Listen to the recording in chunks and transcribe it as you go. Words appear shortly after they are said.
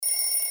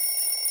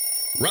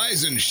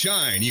Rise and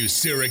shine, you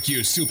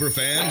Syracuse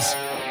superfans.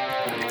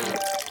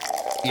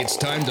 It's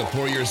time to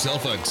pour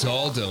yourself a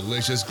tall,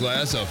 delicious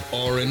glass of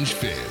Orange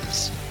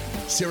Fizz.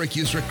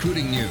 Syracuse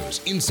recruiting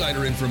news,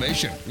 insider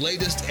information,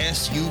 latest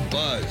SU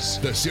buzz.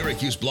 The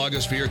Syracuse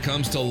blogosphere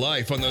comes to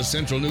life on the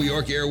Central New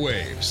York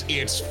airwaves.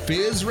 It's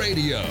Fizz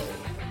Radio.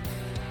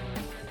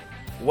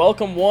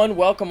 Welcome one,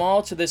 welcome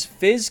all to this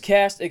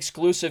FizzCast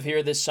exclusive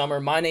here this summer.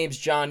 My name's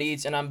John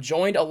Eads, and I'm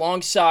joined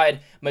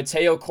alongside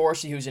Matteo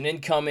Corsi, who's an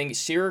incoming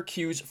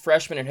Syracuse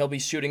freshman, and he'll be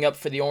suiting up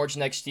for the Orange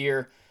next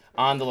year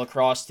on the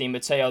lacrosse team.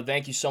 Matteo,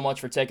 thank you so much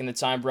for taking the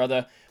time,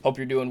 brother. Hope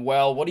you're doing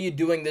well. What are you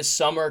doing this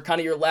summer? Kind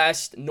of your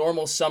last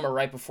normal summer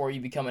right before you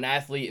become an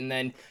athlete, and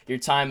then your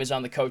time is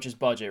on the coach's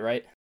budget,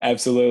 right?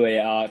 Absolutely.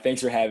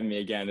 Thanks for having me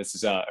again. This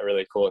is a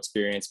really cool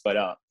experience.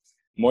 But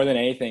more than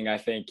anything, I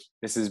think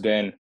this has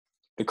been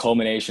the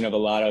culmination of a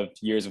lot of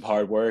years of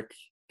hard work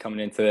coming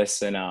into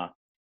this. And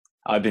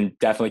I've been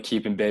definitely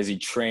keeping busy,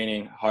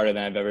 training harder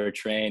than I've ever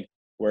trained,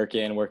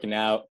 working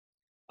out,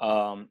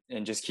 and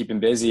just keeping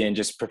busy and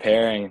just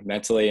preparing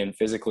mentally and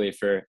physically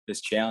for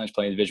this challenge,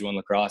 playing Division I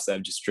lacrosse that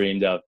I've just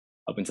dreamed of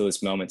up until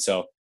this moment.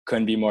 So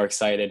couldn't be more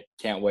excited.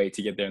 Can't wait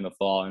to get there in the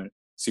fall and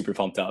super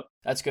pumped up.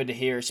 That's good to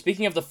hear.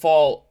 Speaking of the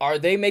fall, are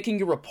they making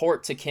you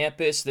report to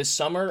campus this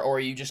summer, or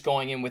are you just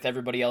going in with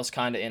everybody else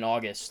kind of in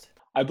August?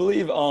 I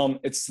believe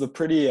it's the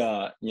pretty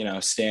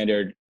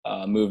standard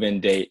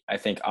move-in date. I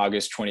think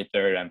August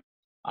 23rd.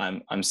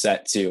 I'm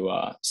set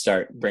to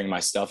start bringing my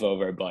stuff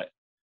over, but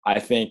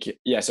I think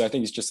so I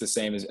think it's just the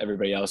same as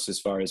everybody else as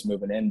far as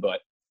moving in.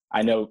 But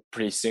I know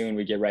pretty soon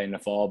we get right into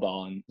fall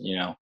ball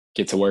and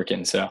get to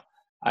working. So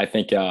I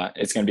think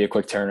it's going to be a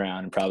quick turnaround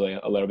and probably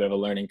a little bit of a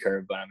learning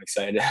curve, but I'm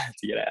excited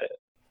to get at it.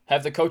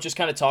 Have the coaches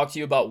kind of talked to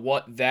you about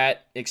what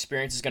that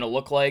experience is going to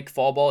look like,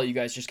 fall ball? Are you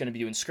guys just going to be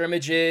doing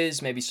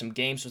scrimmages, maybe some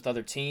games with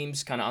other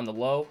teams, kind of on the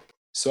low?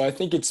 So I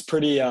think it's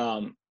pretty,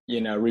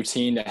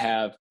 routine to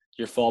have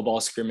your fall ball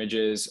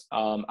scrimmages.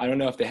 I don't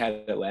know if they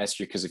had it last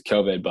year because of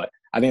COVID, but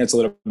I think it's a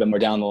little bit more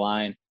down the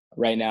line.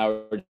 Right now,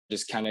 we're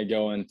just kind of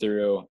going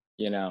through,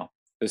 the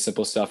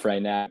simple stuff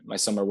right now. My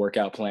summer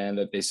workout plan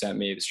that they sent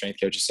me, the strength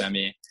coaches sent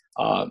me,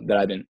 that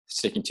I've been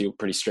sticking to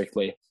pretty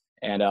strictly.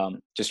 And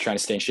just trying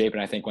to stay in shape.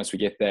 And I think once we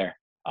get there,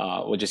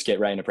 we'll just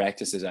get right into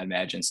practices, I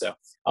imagine. So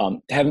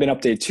haven't been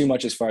updated too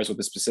much as far as what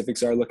the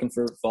specifics are looking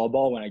for fall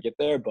ball when I get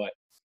there, but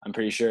I'm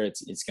pretty sure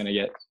it's going to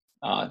get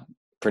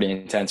pretty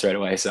intense right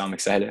away. So I'm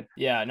excited.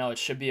 Yeah, no, it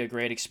should be a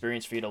great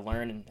experience for you to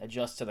learn and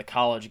adjust to the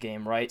college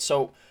game, right?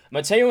 So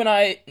Matteo and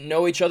I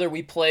know each other.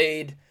 We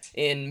played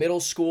in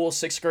middle school,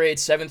 6th grade,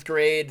 7th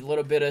grade, a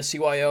little bit of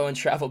CYO and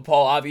travel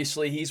ball.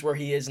 Obviously, he's where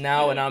he is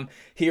now, and I'm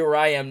here where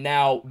I am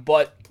now.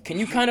 But can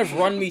you kind of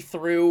run me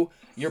through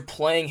your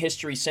playing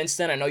history since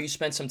then? I know you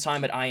spent some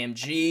time at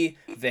IMG,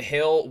 The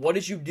Hill. What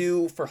did you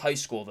do for high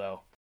school,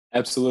 though?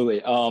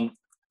 Absolutely.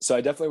 So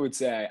I definitely would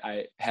say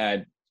I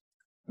had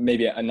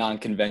maybe a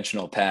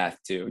non-conventional path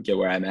to get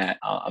where I'm at.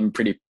 I'm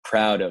pretty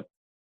proud of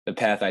the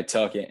path I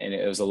took, and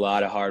it was a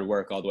lot of hard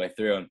work all the way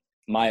through. And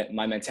my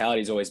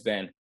mentality has always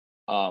been,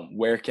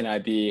 where can I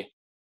be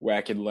where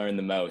I could learn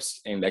the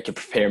most and that could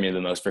prepare me the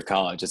most for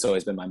college? It's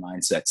always been my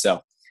mindset.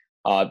 So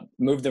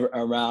moved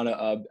around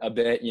a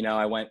bit.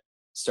 I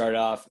started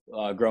off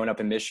growing up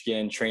in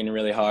Michigan, training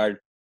really hard,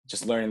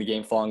 just learning the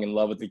game, falling in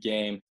love with the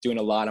game, doing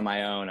a lot on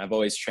my own. I've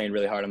always trained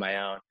really hard on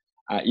my own.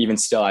 Even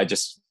still, I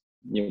just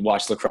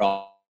watch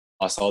lacrosse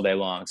all day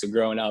long. So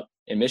growing up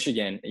in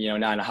Michigan,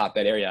 not in a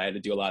hotbed area, I had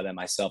to do a lot of that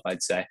myself,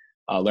 I'd say.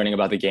 Learning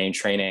about the game,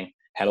 training,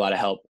 had a lot of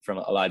help from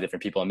a lot of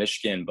different people in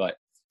Michigan.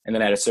 And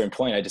then at a certain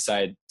point, I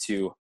decided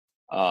to,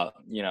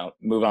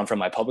 move on from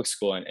my public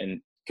school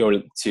and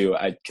go to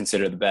I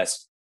consider the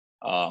best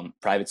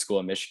private school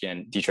in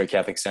Michigan, Detroit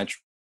Catholic Central,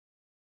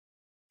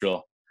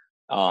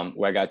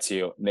 where I got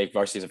to make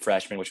varsity as a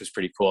freshman, which was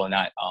pretty cool and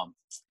not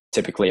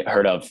typically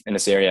heard of in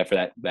this area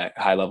for that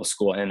high level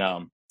school.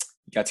 And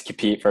got to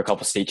compete for a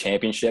couple state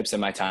championships in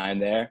my time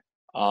there.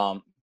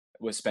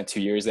 Spent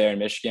 2 years there in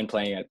Michigan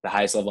playing at the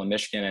highest level in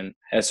Michigan. And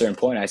at a certain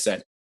point, I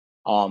said,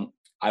 I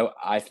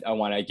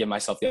want to give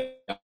myself the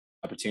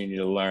opportunity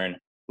to learn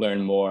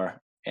more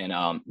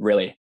and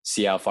really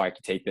see how far I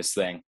could take this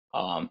thing.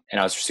 And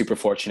I was super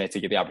fortunate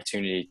to get the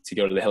opportunity to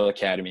go to the Hill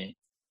Academy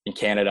in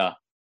Canada.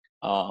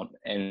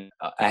 And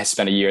I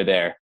spent a year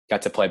there,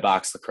 got to play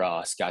box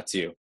lacrosse, got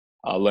to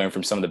learn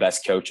from some of the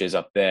best coaches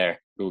up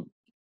there who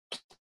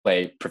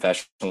play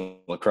professional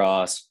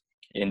lacrosse,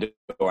 indoor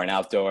and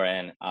outdoor.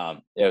 And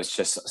it was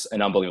just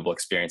an unbelievable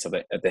experience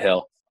at the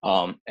Hill.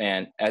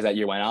 And as that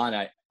year went on,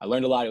 I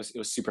learned a lot. It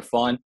was super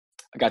fun.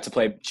 I got to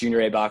play junior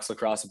A box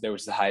lacrosse up there,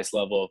 which is the highest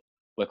level of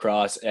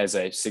lacrosse, as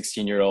a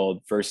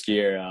 16-year-old first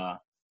year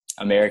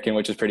American,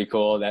 which was pretty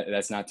cool.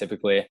 That's not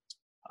typically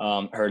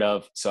heard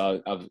of.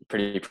 So I was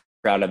pretty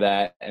proud of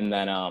that. And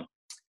then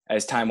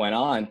as time went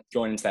on,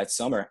 going into that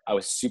summer, I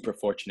was super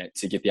fortunate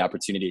to get the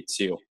opportunity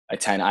to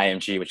attend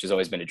IMG, which has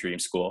always been a dream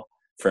school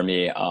for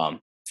me.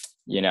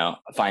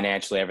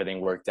 Financially,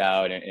 everything worked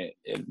out, and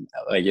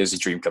it was a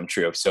dream come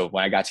true. So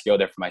when I got to go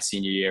there for my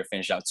senior year,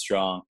 finished out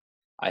strong,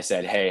 I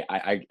said, hey,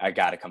 I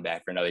got to come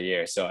back for another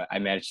year. So I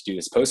managed to do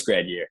this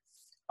post-grad year,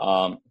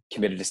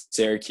 committed to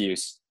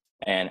Syracuse,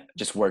 and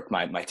just worked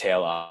my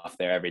tail off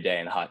there every day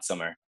in the hot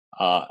summer,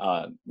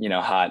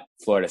 hot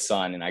Florida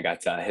sun. And I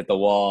got to hit the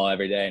wall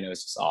every day, and it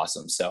was just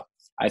awesome. So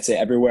I'd say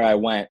everywhere I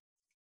went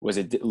was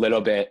a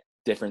little bit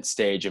different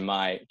stage in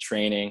my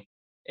training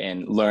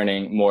and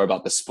learning more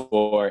about the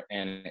sport.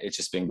 And it's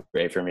just been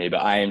great for me.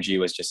 But IMG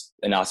was just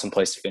an awesome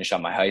place to finish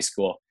out my high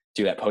school,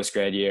 do that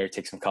post-grad year,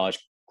 take some college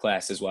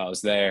classes while I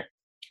was there.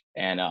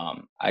 And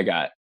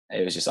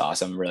it was just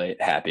awesome. I'm really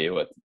happy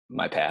with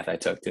my path I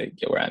took to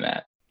get where I'm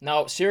at.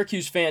 Now,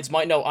 Syracuse fans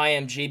might know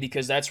IMG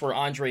because that's where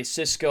Andre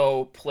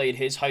Cisco played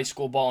his high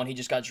school ball, and he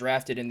just got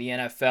drafted in the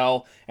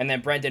NFL. And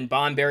then Brendan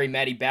Bonberry,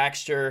 Matty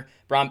Baxter.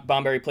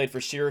 Bonberry played for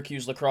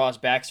Syracuse lacrosse.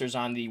 Baxter's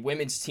on the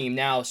women's team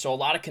now. So a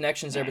lot of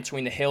connections there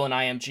between the Hill and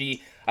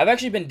IMG. I've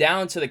actually been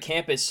down to the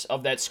campus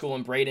of that school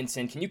in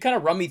Bradenton. Can you kind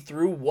of run me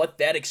through what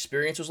that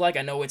experience was like?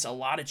 I know it's a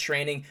lot of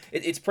training.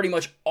 It's pretty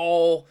much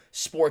all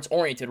sports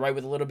oriented, right,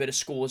 with a little bit of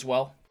school as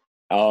well?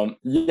 In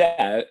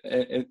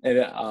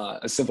a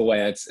simple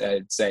way,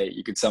 I'd say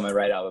you could sum it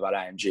right up about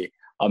IMG.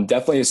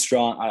 Definitely a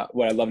strong,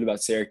 what I loved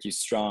about Syracuse,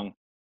 strong,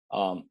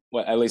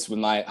 at least with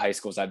my high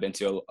schools I've been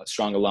to, a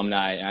strong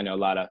alumni. I know a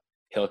lot of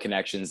Hill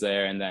connections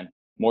there. And then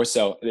more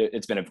so,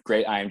 it's been a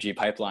great IMG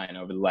pipeline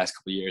over the last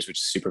couple of years, which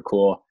is super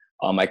cool.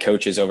 My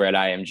coaches over at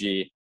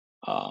IMG,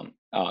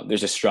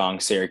 there's a strong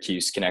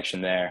Syracuse connection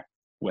there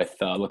with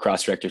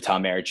lacrosse director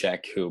Tom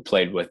Marichek, who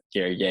played with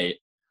Gary Gait.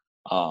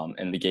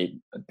 And the Gate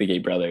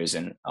brothers,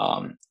 and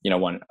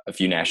won a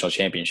few national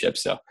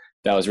championships. So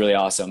that was really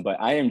awesome. But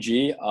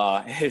IMG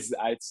is,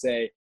 I'd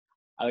say,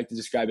 I like to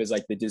describe it as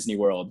like the Disney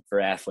World for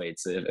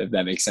athletes, if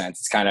that makes sense.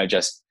 It's kind of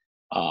just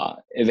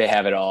they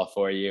have it all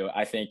for you.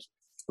 I think,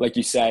 like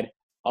you said,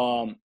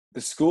 the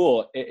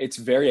school it's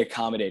very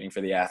accommodating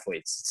for the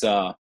athletes.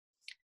 They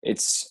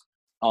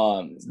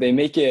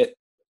make it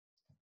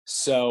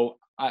so.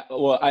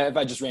 If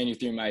I just ran you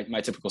through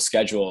my typical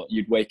schedule,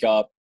 you'd wake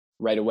up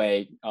right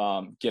away,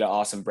 get an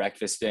awesome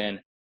breakfast in,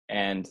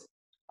 and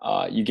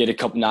you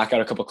knock out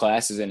a couple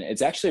classes, and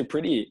it's actually a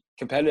pretty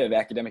competitive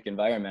academic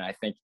environment. I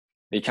think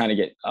they kind of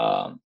get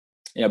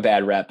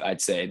bad rep,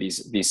 I'd say,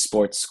 these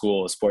sports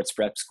schools, sports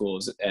prep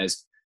schools,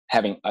 as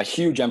having a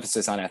huge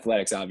emphasis on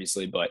athletics,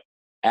 obviously, but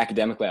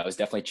academically I was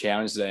definitely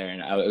challenged there,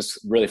 and I was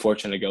really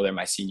fortunate to go there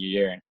my senior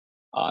year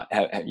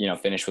and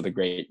finish with a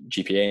great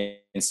GPA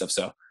and stuff.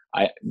 So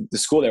the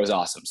school there was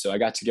awesome. So I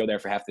got to go there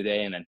for half the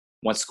day, and then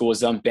once school was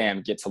done,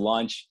 bam, get to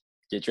lunch,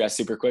 get dressed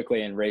super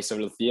quickly, and race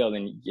over to the field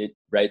and get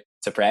right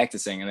to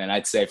practicing. And then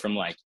I'd say from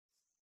like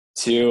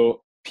 2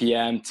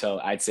 p.m. till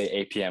I'd say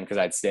 8 p.m. because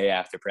I'd stay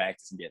after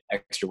practice and get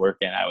extra work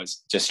in. I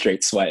was just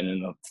straight sweating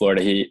in the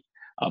Florida heat,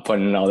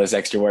 putting in all this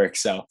extra work.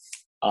 So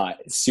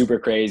super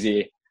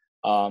crazy.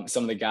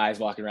 Some of the guys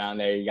walking around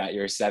there, you got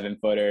your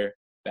 7-footer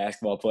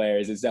basketball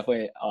players. It's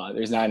definitely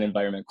there's not an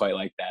environment quite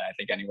like that, I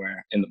think,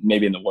 anywhere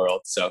maybe in the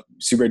world. So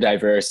super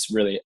diverse,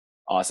 really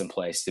awesome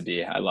place to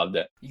be. I loved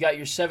it. You got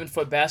your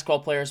 7-foot basketball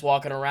players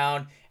walking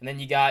around, and then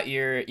you got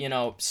your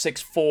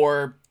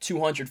 6'4",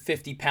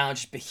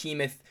 250-pound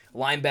behemoth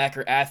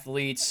linebacker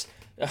athletes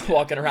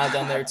walking around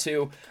down there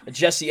too.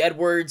 Jesse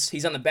Edwards,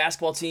 he's on the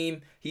basketball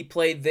team. He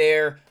played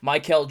there.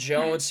 Michael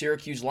Jones,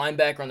 Syracuse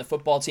linebacker on the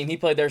football team. He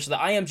played there. So the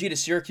IMG to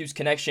Syracuse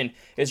connection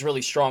is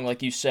really strong,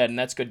 like you said, and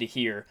that's good to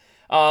hear.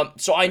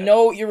 So I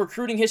know your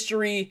recruiting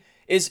history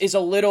is a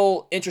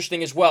little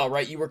interesting as well,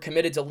 right? You were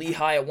committed to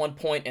Lehigh at one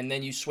point, and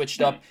then you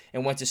switched up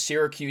and went to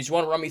Syracuse. You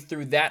want to run me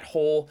through that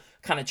whole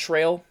kind of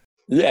trail?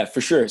 Yeah, for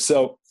sure.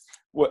 So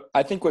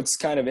what's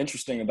kind of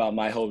interesting about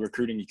my whole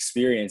recruiting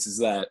experience is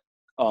that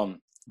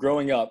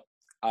growing up,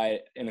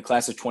 in the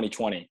class of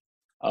 2020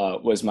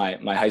 was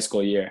my high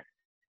school year.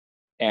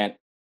 And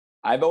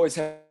I've always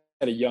had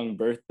a young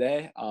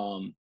birthday.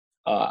 I'm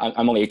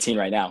only 18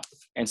 right now.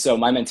 And so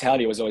my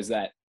mentality was always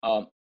that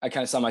I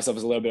kind of saw myself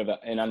as a little bit of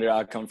an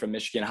underdog, coming from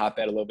Michigan,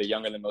 hotbed, a little bit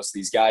younger than most of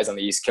these guys on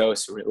the East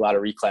Coast, a lot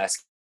of reclass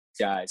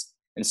guys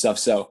and stuff.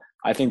 So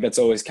I think that's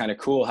always kind of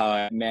cool how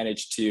I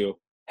managed to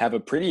have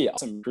a pretty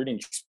awesome recruiting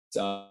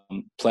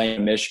playing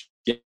in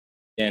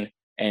Michigan,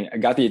 and I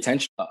got the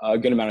attention of a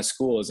good amount of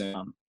schools. And,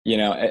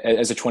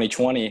 as a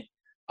 2020,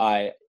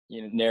 I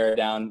narrowed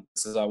down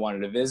places I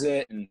wanted to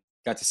visit and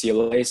got to see a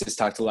lot of places,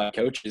 talked to a lot of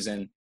coaches,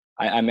 and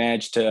I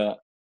managed to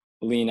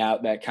lean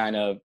out that kind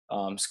of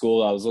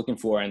school I was looking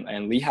for.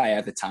 And Lehigh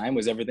at the time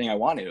was everything I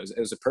wanted. It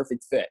was a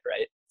perfect fit,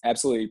 right?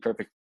 Absolutely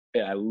perfect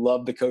fit. I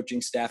love the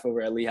coaching staff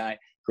over at Lehigh,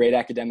 great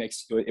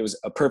academics. It was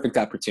a perfect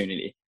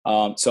opportunity.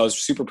 So I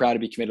was super proud to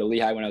be committed to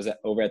Lehigh when I was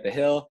over at the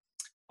Hill.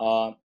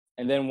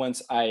 And then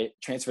once I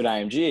transferred to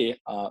IMG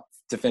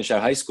to finish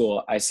out high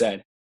school, I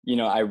said,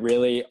 I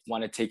really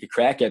want to take a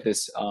crack at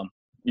this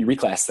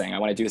reclass thing. I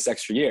want to do this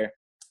extra year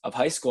of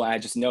high school. And I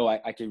just know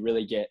I could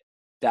really get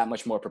that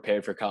much more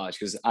prepared for college,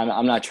 because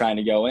I'm not trying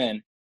to go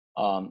in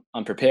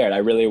unprepared. I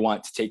really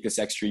want to take this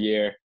extra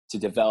year to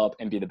develop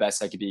and be the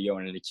best I could be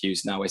going into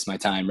Q's, not waste my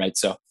time, right?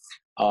 So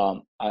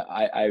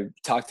I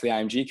talked to the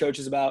IMG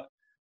coaches about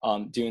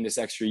doing this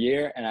extra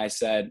year, and I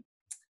said,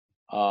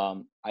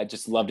 I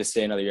just love to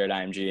stay another year at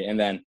IMG. And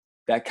then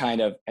that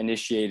kind of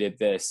initiated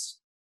this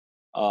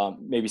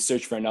maybe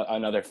search for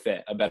another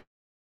fit, a better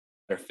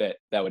fit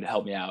that would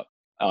help me out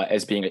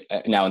as being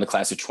now in the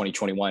class of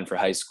 2021 for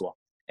high school.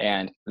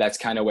 And that's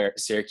kind of where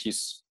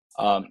Syracuse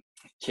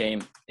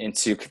came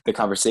into the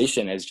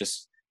conversation as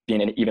just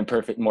being an even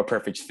more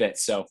perfect fit.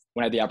 So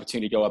when I had the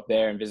opportunity to go up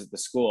there and visit the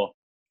school,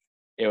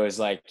 it was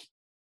like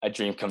a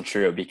dream come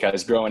true,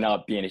 because growing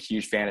up being a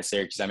huge fan of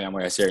Syracuse, I mean, I'm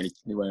wearing a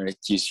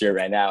Syracuse shirt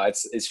right now. It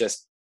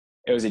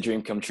was a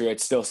dream come true.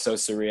 It's still so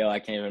surreal. I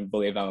can't even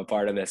believe I'm a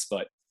part of this.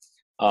 But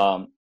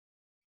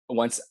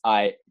once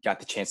I got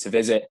the chance to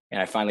visit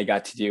and I finally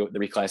got to do the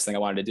reclass thing I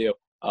wanted to do,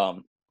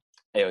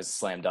 it was a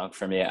slam dunk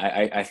for me.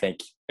 I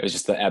think it was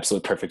just the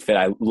absolute perfect fit.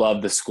 I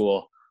loved the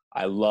school.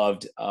 I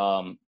loved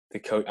the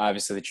coach.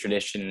 Obviously, the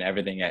tradition and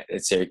everything at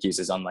Syracuse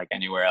is unlike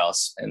anywhere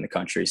else in the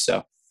country.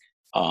 So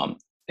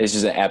it's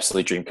just an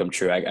absolute dream come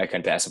true. I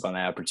couldn't pass up on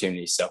that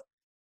opportunity. So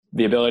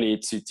the ability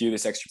to do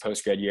this extra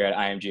post-grad year at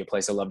IMG, a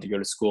place I love to go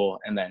to school,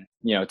 and then,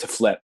 to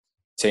flip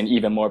to an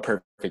even more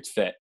perfect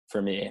fit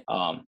for me,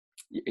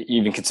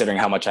 even considering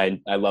how much I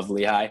love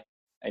Lehigh,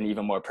 an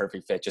even more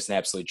perfect fit, just an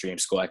absolute dream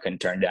school I couldn't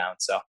turn down.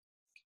 So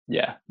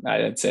yeah,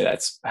 I'd say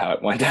that's how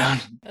it went down.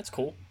 That's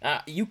cool.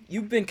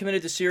 You've been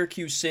committed to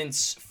Syracuse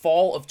since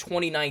fall of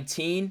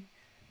 2019,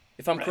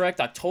 if I'm correct.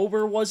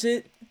 October, was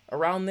it?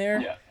 Around there?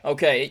 Yeah.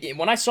 Okay.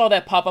 When I saw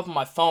that pop up on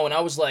my phone,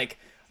 I was like,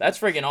 that's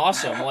freaking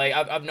awesome. Like,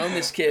 I've known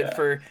this kid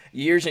for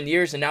years and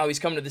years, and now he's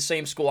coming to the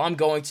same school I'm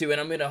going to,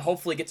 and I'm going to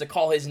hopefully get to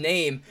call his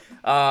name,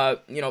 on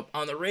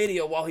the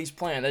radio while he's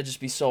playing. That'd just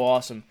be so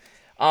awesome.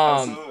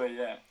 Absolutely,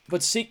 yeah.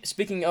 But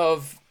speaking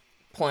of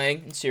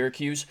playing in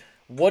Syracuse,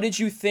 what did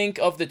you think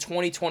of the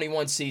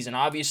 2021 season?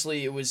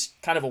 Obviously, it was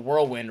kind of a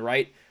whirlwind,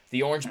 right?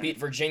 The Orange beat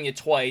Virginia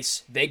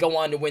twice. They go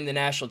on to win the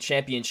national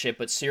championship,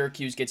 but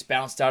Syracuse gets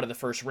bounced out of the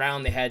first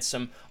round. They had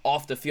some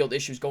off-the-field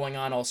issues going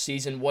on all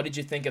season. What did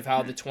you think of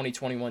how the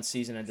 2021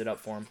 season ended up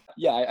for them?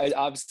 Yeah, I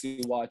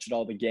obviously watched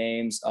all the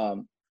games. I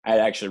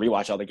actually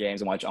rewatched all the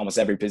games and watched almost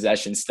every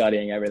possession,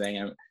 studying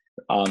everything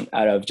out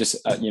of just,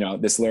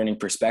 this learning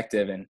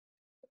perspective, and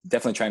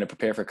definitely trying to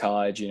prepare for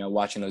college,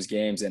 watching those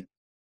games. And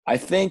I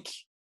think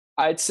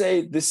I'd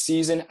say this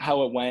season,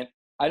 how it went,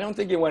 I don't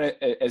think it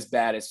went as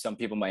bad as some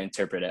people might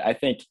interpret it. I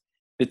think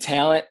the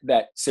talent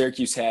that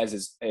Syracuse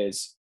has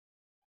is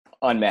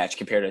unmatched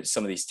compared to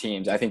some of these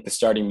teams. I think the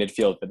starting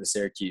midfield for the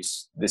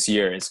Syracuse this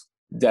year is,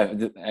 I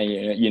don't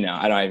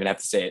even have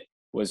to say it,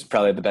 was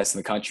probably the best in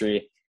the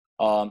country.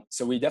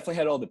 So we definitely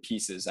had all the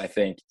pieces, I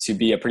think, to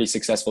be a pretty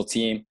successful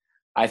team.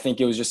 I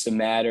think it was just a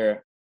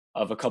matter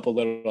of a couple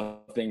little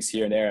things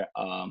here and there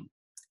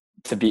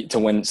to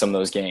win some of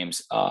those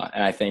games.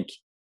 And I think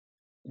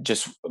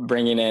just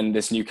bringing in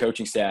this new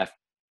coaching staff,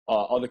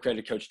 all the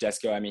credit to Coach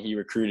Desko. I mean, he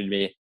recruited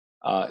me.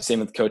 Same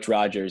with Coach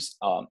Rogers.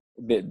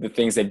 The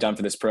things they've done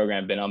for this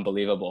program have been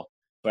unbelievable.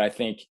 But I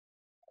think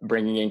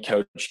bringing in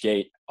Coach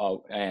Gate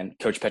and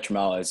Coach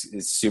Petramala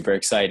is super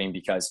exciting,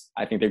 because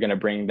I think they're going to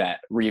bring that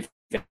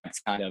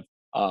revamped kind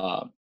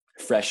of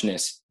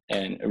freshness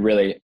and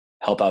really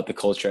help out the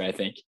culture, I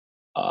think,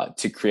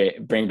 to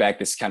bring back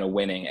this kind of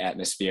winning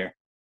atmosphere.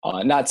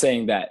 Not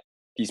saying that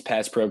these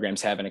past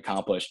programs haven't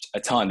accomplished a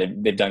ton.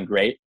 They've done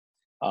great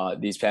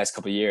these past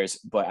couple of years,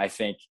 but I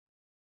think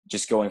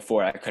just going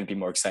forward, I couldn't be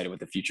more excited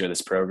with the future of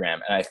this program.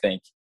 And I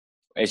think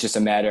it's just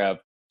a matter of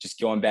just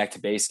going back to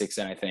basics,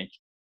 and I think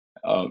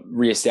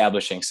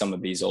reestablishing some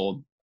of these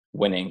old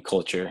winning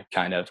culture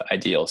kind of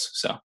ideals.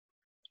 So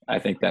I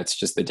think that's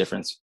just the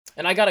difference.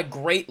 And I got a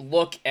great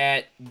look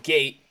at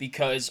Gate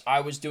because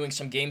I was doing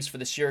some games for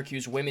the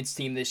Syracuse women's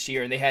team this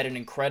year, and they had an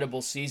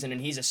incredible season, and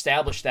he's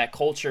established that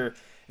culture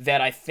that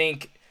I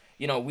think,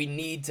 we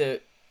need to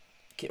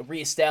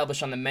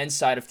reestablish on the men's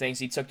side of things.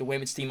 He took the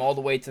women's team all the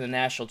way to the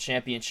national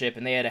championship,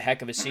 and they had a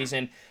heck of a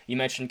season. You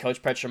mentioned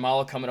Coach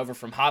Petramala coming over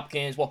from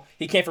Hopkins. Well,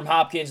 he came from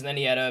Hopkins, and then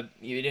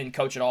he didn't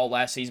coach at all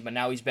last season, but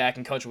now he's back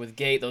and coaching with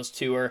Gate. Those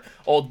two are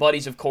old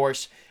buddies, of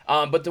course.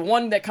 But the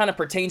one that kind of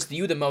pertains to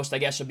you the most, I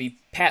guess, would be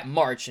Pat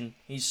March, and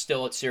he's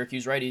still at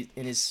Syracuse, right? He's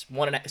in his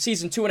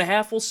season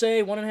 2.5, we'll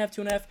say,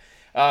 1.5, 2.5.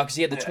 Because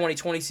he had the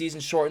 2020 season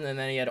shortened, and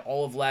then he had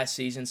all of last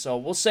season. So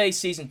we'll say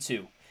season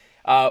 2.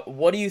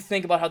 What do you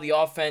think about how the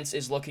offense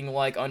is looking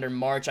like under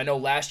March? I know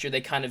last year they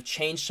kind of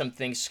changed some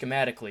things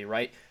schematically,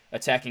 right?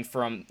 Attacking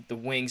from the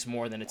wings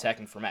more than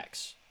attacking from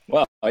X.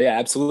 Well, yeah,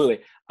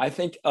 absolutely. I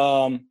think,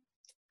 a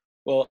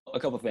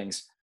couple of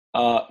things.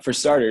 For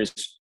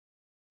starters,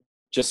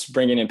 just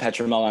bringing in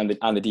Petramala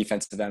on the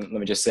defensive end, let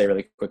me just say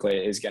really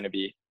quickly, is going to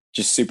be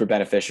just super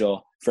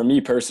beneficial. For me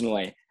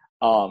personally,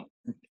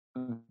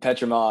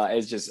 Petramala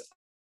is just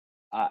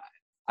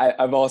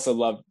I've also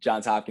loved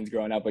Johns Hopkins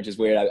growing up, which is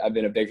weird. I've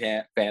been a big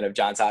fan of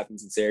Johns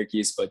Hopkins and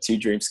Syracuse, but two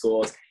dream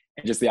schools,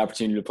 and just the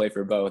opportunity to play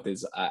for both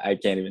is I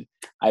can't even.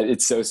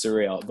 It's so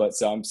surreal. But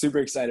so I'm super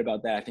excited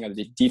about that. I think on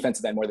the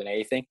defensive end more than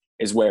anything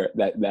is where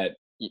that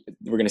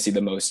we're going to see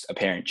the most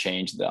apparent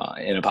change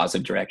in a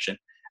positive direction.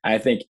 And I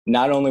think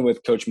not only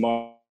with Coach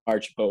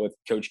March, but with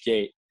Coach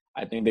Gate,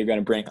 I think they're going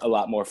to bring a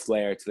lot more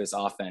flair to this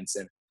offense.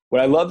 And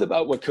what I loved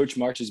about what Coach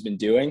March has been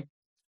doing,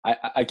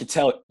 I could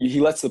tell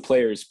he lets the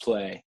players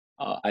play.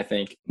 I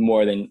think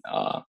more than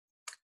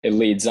it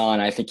leads on.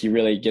 I think he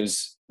really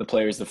gives the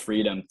players the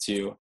freedom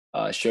to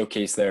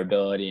showcase their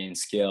ability and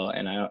skill,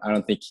 and I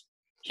don't think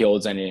he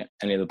holds any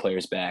of the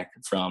players back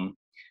from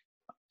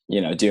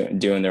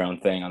doing their own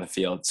thing on the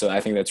field. So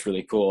I think that's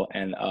really cool,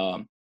 and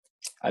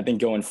I think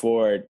going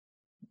forward,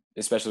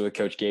 especially with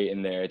Coach Gate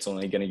in there, it's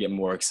only going to get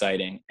more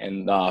exciting,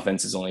 and the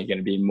offense is only going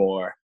to be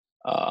more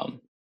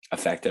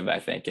effective, I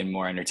think, and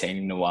more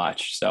entertaining to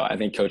watch. So I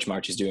think Coach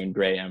March is doing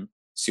great. I'm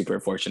super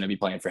fortunate to be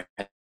playing for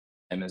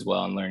him as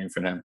well and learning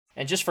from him.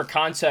 And just for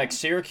context,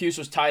 Syracuse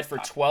was tied for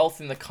 12th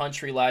in the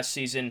country last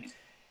season,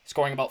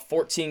 scoring about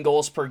 14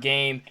 goals per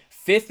game.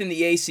 5th in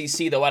the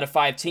ACC, though, out of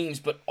 5 teams,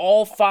 but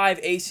all 5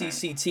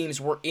 ACC teams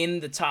were in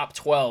the top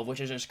 12, which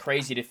is just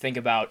crazy to think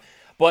about.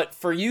 But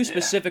for you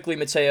specifically,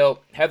 Mateo,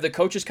 have the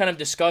coaches kind of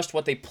discussed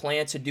what they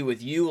plan to do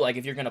with you? Like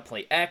if you're going to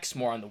play X,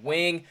 more on the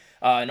wing,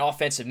 an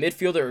offensive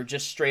midfielder, or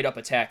just straight up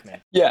attack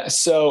man? Yeah,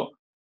 so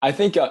I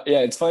think,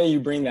 it's funny you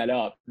bring that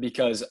up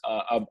because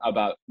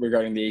about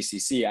regarding the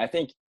ACC. I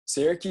think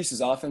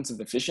Syracuse's offensive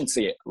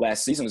efficiency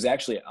last season was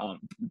actually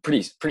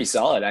pretty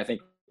solid, I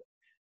think,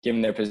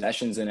 given their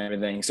possessions and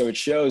everything. So it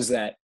shows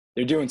that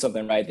they're doing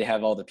something right. They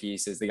have all the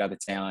pieces. They got the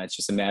talent. It's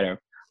just a matter of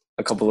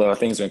a couple of other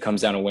things when it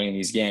comes down to winning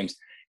these games.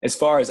 As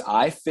far as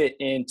I fit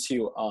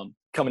into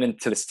coming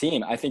into this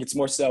team, I think it's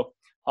more so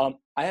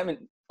I haven't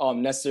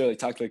necessarily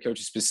talked to the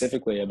coaches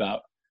specifically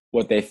about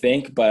what they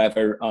think, but I've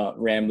heard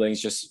ramblings,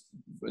 just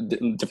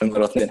different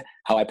little things,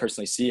 how I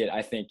personally see it.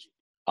 I think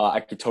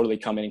I could totally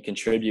come in and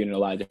contribute in a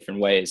lot of different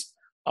ways,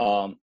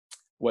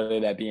 whether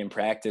that be in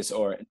practice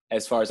or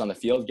as far as on the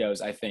field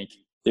goes. I think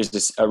there's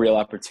just a real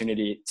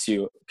opportunity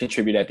to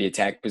contribute at the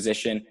attack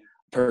position.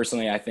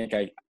 Personally, I think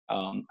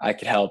I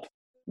could help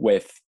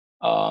with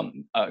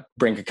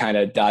bring a kind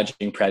of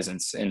dodging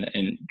presence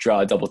and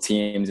draw double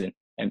teams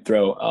and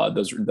throw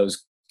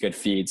those good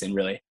feeds and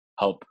really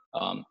help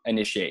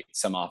initiate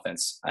some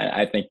offense.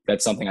 I think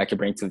that's something I could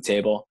bring to the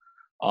table.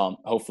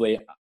 Hopefully,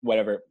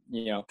 whatever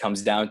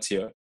comes down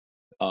to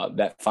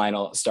that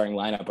final starting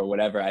lineup or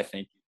whatever, I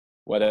think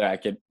whether I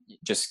could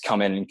just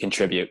come in and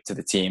contribute to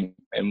the team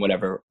in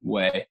whatever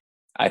way,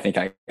 I think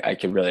I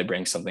could really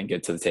bring something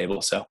good to the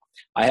table. So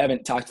I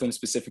haven't talked to them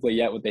specifically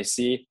yet what they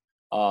see,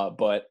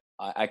 but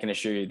I can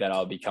assure you that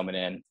I'll be coming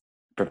in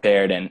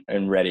prepared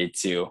and ready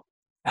to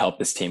help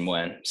this team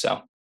win.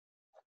 So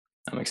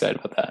I'm excited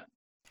about that.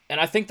 And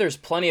I think there's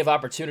plenty of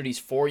opportunities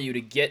for you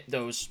to get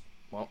those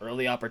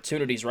early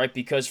opportunities, right?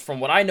 Because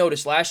from what I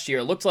noticed last year,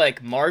 it looked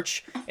like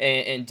March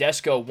and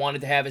Desko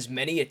wanted to have as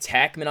many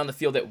attackmen on the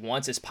field at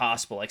once as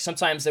possible. Like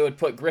sometimes they would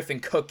put Griffin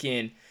Cook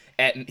in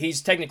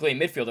he's technically a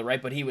midfielder,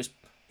 right? But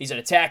he's an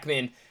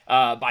attackman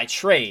by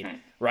trade,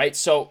 right?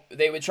 So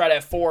they would try to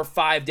have 4 or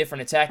 5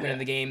 different attackmen in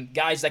the game,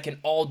 guys that can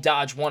all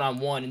dodge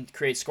one-on-one and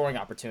create scoring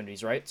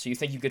opportunities, right? So you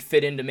think you could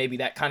fit into maybe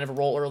that kind of a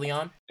role early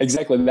on?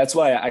 Exactly. That's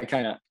why I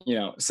kind of,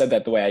 said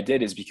that the way I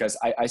did, is because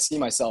I see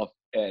myself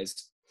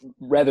as,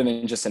 rather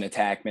than just an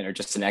attackman or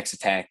just an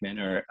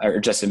ex-attackman or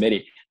just a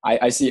midi,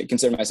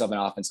 consider myself an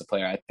offensive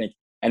player. I think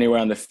anywhere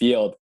on the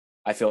field,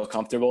 I feel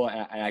comfortable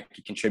and I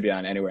can contribute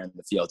on anywhere in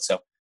the field. So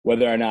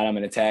whether or not I'm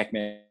an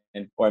attackman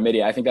or a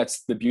midi, I think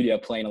that's the beauty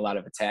of playing a lot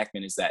of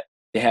attackmen, is that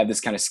they have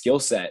this kind of skill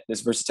set,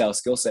 this versatile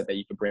skill set that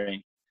you could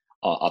bring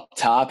up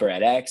top or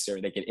at X, or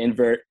they could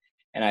invert.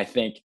 And I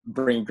think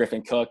bringing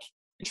Griffin Cook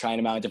and trying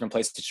him out in different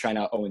places, trying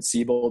out Owen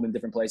Siebold in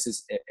different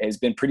places, it has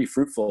been pretty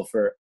fruitful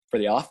for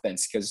the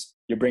offense, because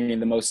you're bringing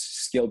the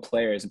most skilled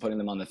players and putting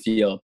them on the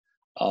field.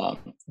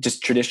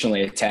 Just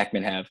traditionally,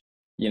 attackmen have,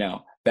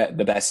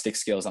 the best stick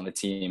skills on the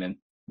team, and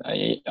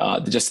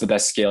just the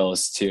best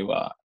skills to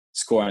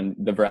score on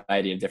the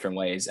variety of different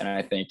ways. And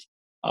I think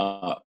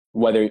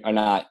whether or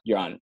not you're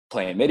on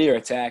playing midi or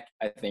attack,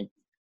 I think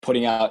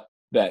putting out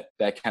that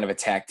kind of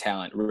attack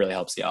talent really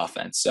helps the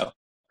offense. So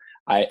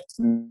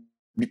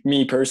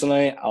me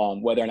personally,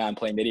 whether or not I'm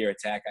playing midi or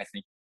attack, I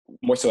think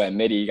more so at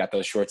midi, you got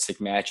those short stick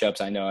matchups.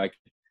 I know I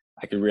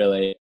could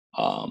really,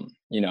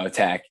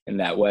 attack in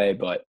that way,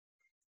 but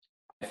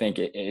I think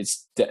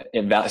it's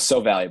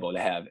so valuable to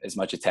have as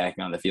much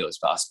attacking on the field as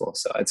possible.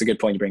 So it's a good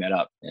point you bring that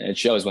up. And it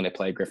shows when they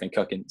play Griffin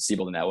Cook and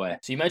Siebold in that way.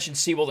 So you mentioned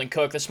Siebold and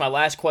Cook. This is my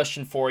last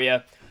question for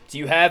you. Do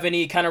you have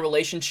any kind of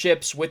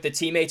relationships with the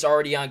teammates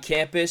already on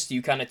campus? Do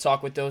you kind of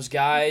talk with those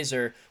guys,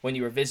 or when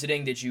you were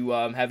visiting, did you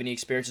have any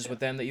experiences with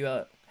them that you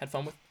had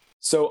fun with?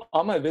 So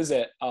on my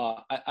visit,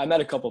 I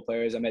met a couple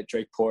players. I met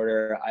Drake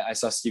Porter. I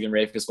saw Stephen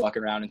Rafis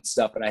walking around and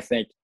stuff. And I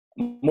think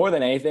more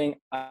than anything,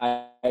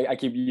 I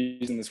keep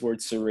using this word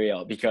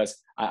surreal, because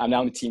I'm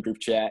now in the team group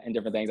chat and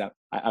different things.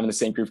 I'm in the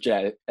same group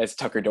chat as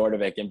Tucker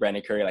Dordovic and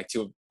Brendan Curry, like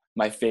 2 of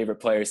my favorite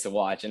players to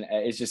watch. And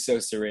it's just so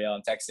surreal.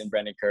 I'm texting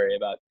Brendan Curry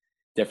about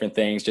different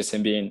things, just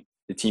him being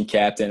the team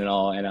captain and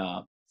all. And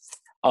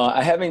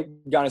I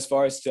haven't gone as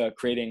far as to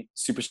creating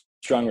super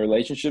strong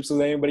relationships with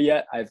anybody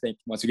yet. I think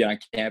once we get on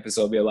campus,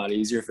 it'll be a lot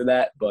easier for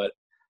that. But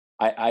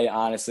I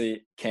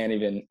honestly can't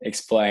even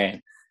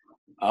explain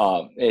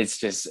It's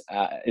just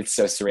it's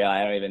so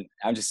surreal.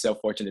 I'm just so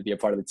fortunate to be a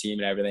part of the team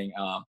and everything.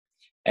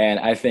 And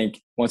I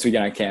think once we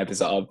get on campus,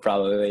 I'll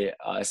probably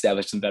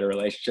establish some better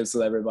relationships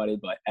with everybody.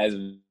 But as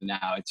of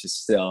now, it's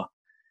just still,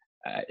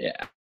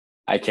 yeah,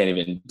 I can't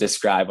even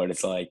describe what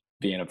it's like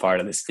being a part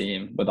of this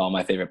team with all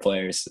my favorite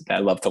players that I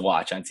love to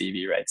watch on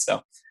TV, right?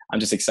 So I'm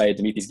just excited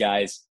to meet these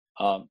guys,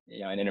 and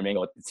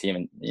intermingle with the team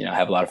and,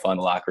 have a lot of fun in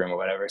the locker room or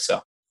whatever.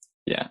 So,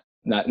 yeah.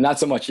 Not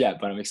so much yet,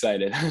 but I'm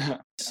excited.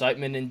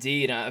 Excitement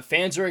indeed.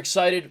 Fans are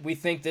excited. We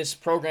think this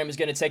program is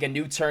going to take a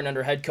new turn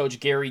under head coach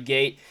Gary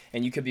Gait,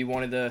 and you could be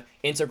one of the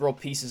integral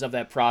pieces of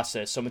that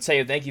process. So,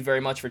 Mateo, thank you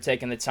very much for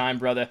taking the time,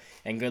 brother,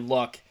 and good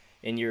luck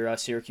in your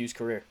Syracuse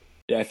career.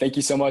 Yeah, thank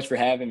you so much for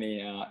having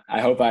me.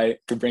 I hope I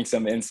could bring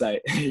some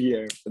insight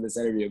here for this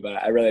interview,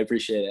 but I really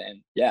appreciate it.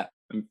 And, yeah,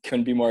 I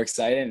couldn't be more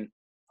excited and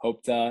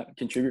hope to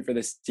contribute for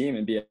this team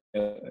and be,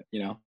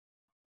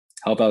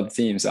 help out the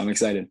team. So I'm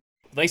excited.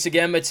 Thanks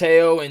again,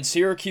 Mateo, and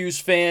Syracuse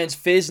fans,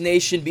 Fizz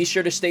Nation, be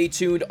sure to stay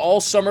tuned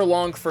all summer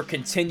long for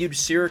continued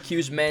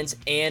Syracuse men's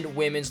and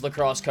women's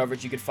lacrosse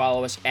coverage. You can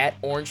follow us at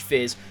Orange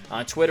Fizz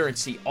on Twitter and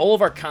see all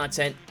of our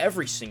content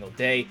every single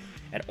day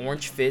at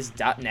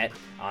orangefizz.net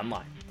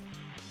online.